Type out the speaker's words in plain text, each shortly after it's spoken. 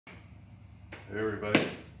Hey everybody,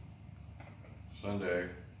 Sunday.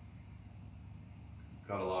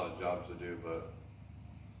 Got a lot of jobs to do, but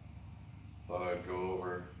thought I'd go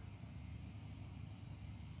over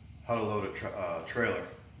how to load a trailer.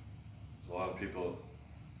 So a lot of people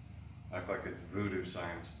act like it's voodoo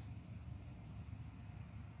science.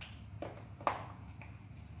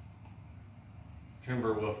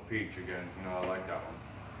 Timberwolf peach again, you know, I like that one.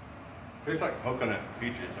 Tastes like coconut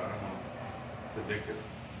peaches, I don't know, it's addictive.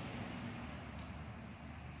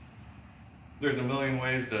 There's a million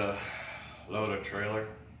ways to load a trailer.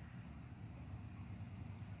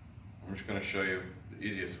 I'm just going to show you the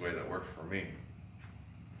easiest way that works for me.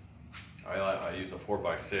 I use a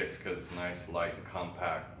 4x6 because it's nice, light, and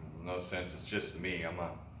compact. In no sense, it's just me. I'm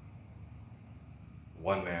a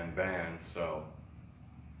one-man band, so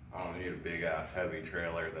I don't need a big-ass heavy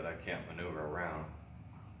trailer that I can't maneuver around.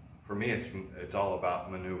 For me, it's all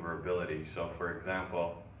about maneuverability. So, for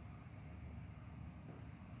example,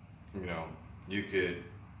 you know, you could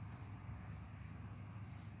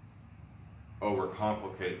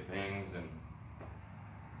overcomplicate things, and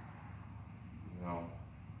you know,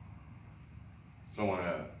 someone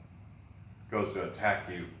goes to attack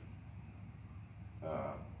you, you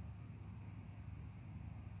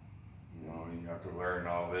know, you have to learn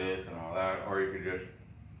all this and all that, or you could just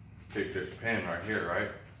take this pin right here,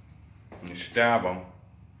 right, and you stab them,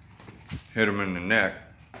 hit them in the neck,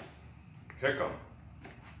 kick them,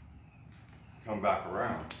 come back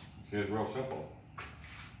around. See, it's real simple.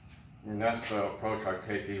 And that's the approach I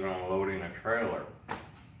take even on loading a trailer.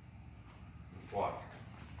 Watch.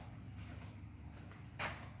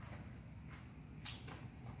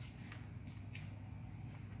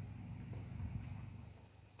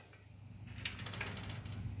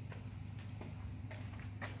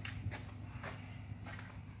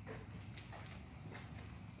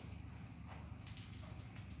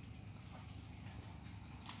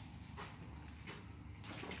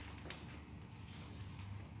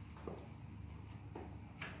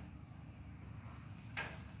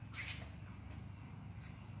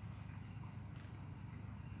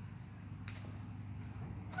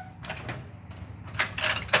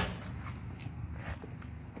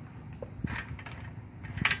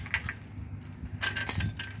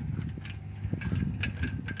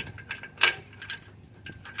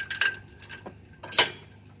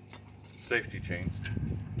 Safety chains.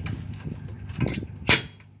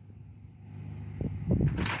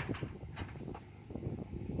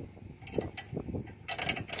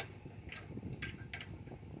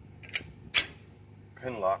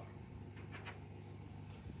 Pin lock.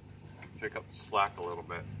 Take up the slack a little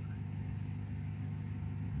bit.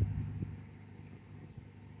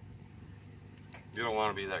 You don't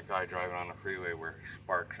want to be that guy driving on the freeway where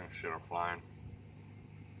sparks and shit are flying.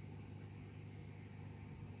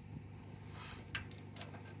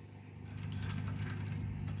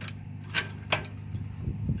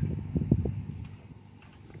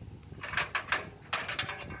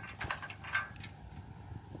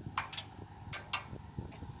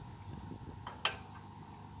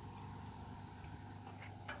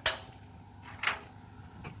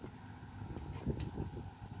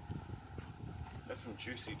 Some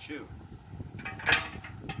juicy chew.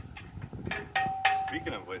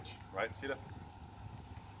 Speaking of which, right, see that?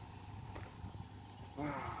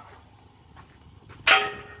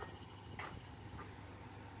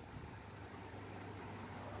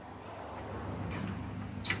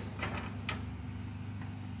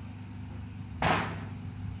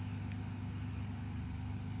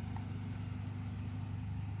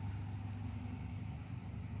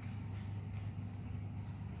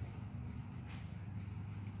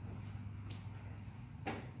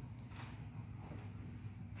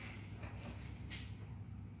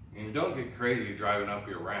 And don't get crazy driving up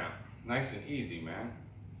your ramp. Nice and easy, man.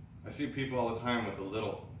 I see people all the time with a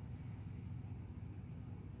little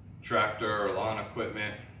tractor or lawn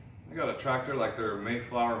equipment. They got a tractor like they're a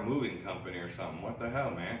Mayflower moving company or something. What the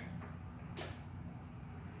hell, man?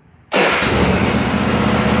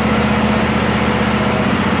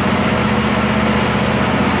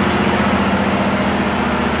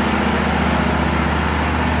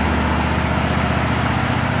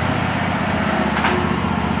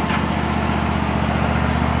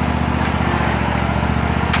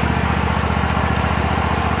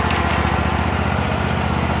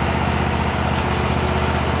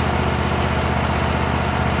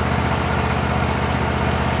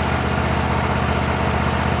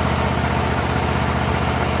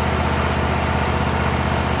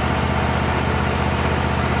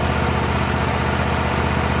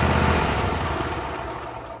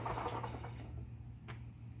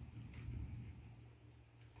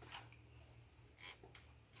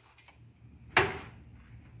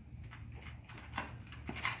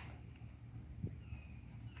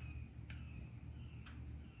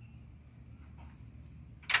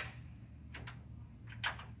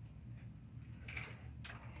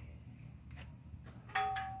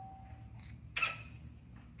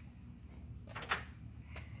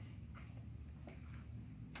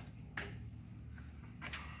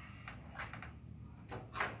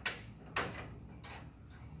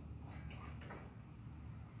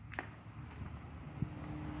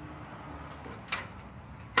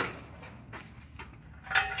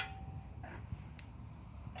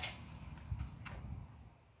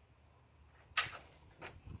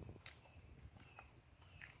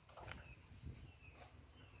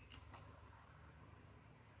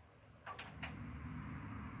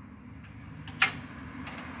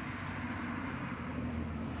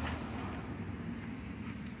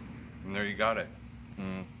 you got it.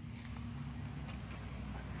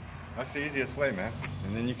 That's the easiest way, man.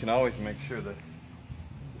 And then you can always make sure that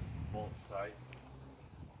bolt's tight.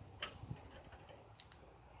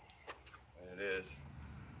 And it is.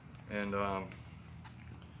 And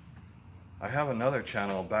I have another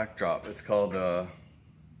channel backdrop. It's called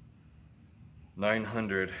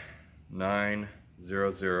 900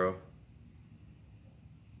 900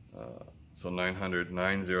 so 900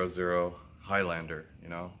 900 Highlander, you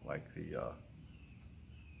know, like the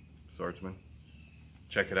swordsman.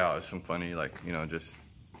 Check it out. It's some funny, like, you know, just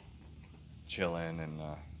chilling and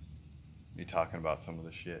me talking about some of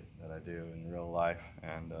the shit that I do in real life,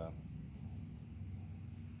 and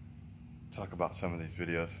talk about some of these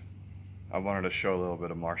videos. I wanted to show a little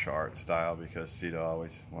bit of martial arts style because Cito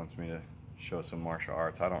always wants me to show some martial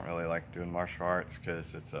arts. I don't really like doing martial arts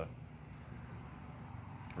because it's a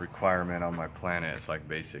requirement on my planet. It's like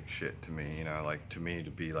basic shit to me, you know, like to me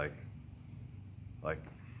to be like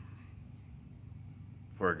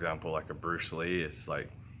for example, like a Bruce Lee, it's like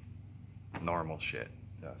normal shit.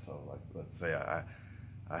 Yeah, so like let's say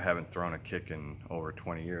I haven't thrown a kick in over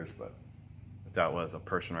 20 years, but if that was a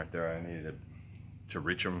person right there, I needed to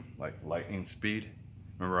reach them like lightning speed.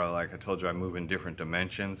 Remember, I told you I move in different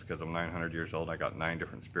dimensions because I'm 900 years old. I got 9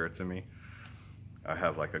 different spirits in me. I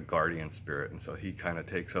have like a guardian spirit, and so he kind of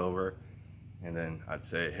takes over, and then I'd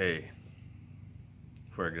say, hey,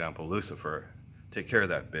 for example, Lucifer, take care of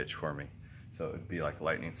that bitch for me. So it'd be like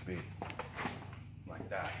lightning speed, like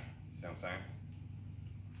that. See what I'm saying?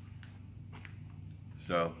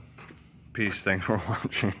 So, peace, thanks for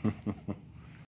watching.